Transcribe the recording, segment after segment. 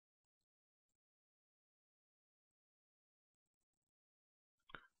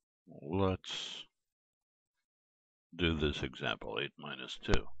let's do this example, 8 minus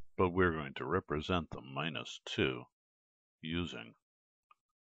 2. But we're going to represent the minus 2 using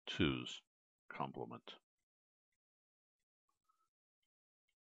 2's complement.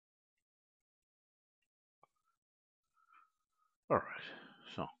 Alright,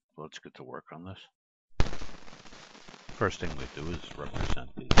 so let's get to work on this. First thing we do is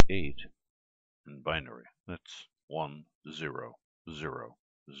represent the 8 in binary. That's 1, 0, 0,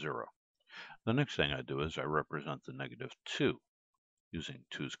 0. The next thing I do is I represent the negative 2 using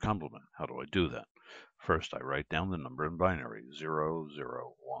 2's complement. How do I do that? First, I write down the number in binary, 0,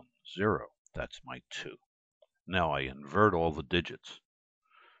 0, 1, 0. That's my 2. Now I invert all the digits.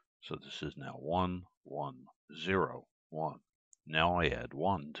 So this is now 1, 1, 0, 1. Now I add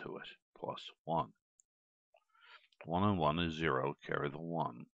 1 to it, plus 1. 1 and 1 is 0, carry the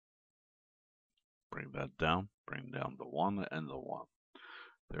 1. Bring that down, bring down the 1 and the 1.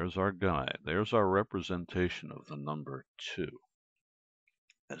 There's our guide. There's our representation of the number 2.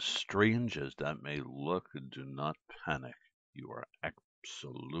 As strange as that may look, do not panic. You are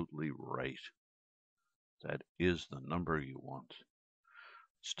absolutely right. That is the number you want.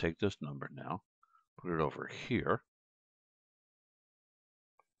 Let's take this number now, put it over here.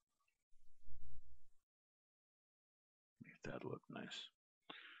 Make that look nice.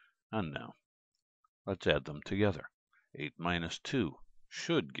 And now, let's add them together. 8 minus 2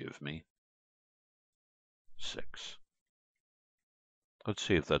 should give me 6. Let's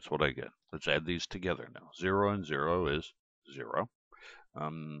see if that's what I get. Let's add these together now. 0 and 0 is 0.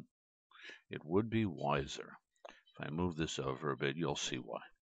 It would be wiser. If I move this over a bit, you'll see why.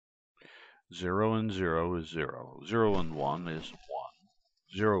 0 and 0 is 0. 0 and 1 is 1.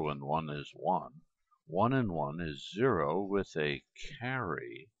 0 and 1 is 1. 1 and 1 is 0 with a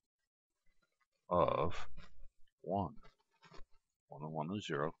carry of 1. 1 and 1 is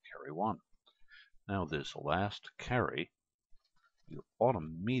 0, carry 1. Now this last carry, you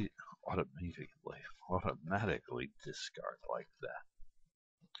automatically discard like that.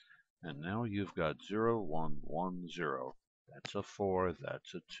 And now you've got 0, 1, 1, 0. That's a 4,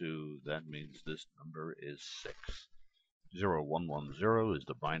 that's a 2. That means this number is 6. 0, 1, 1, 0 is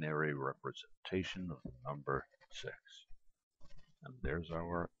the binary representation of the number 6. And there's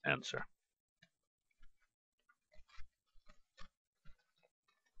our answer.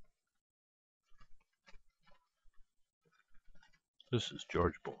 This is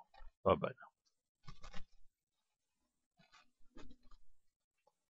George Bull. Bye-bye now.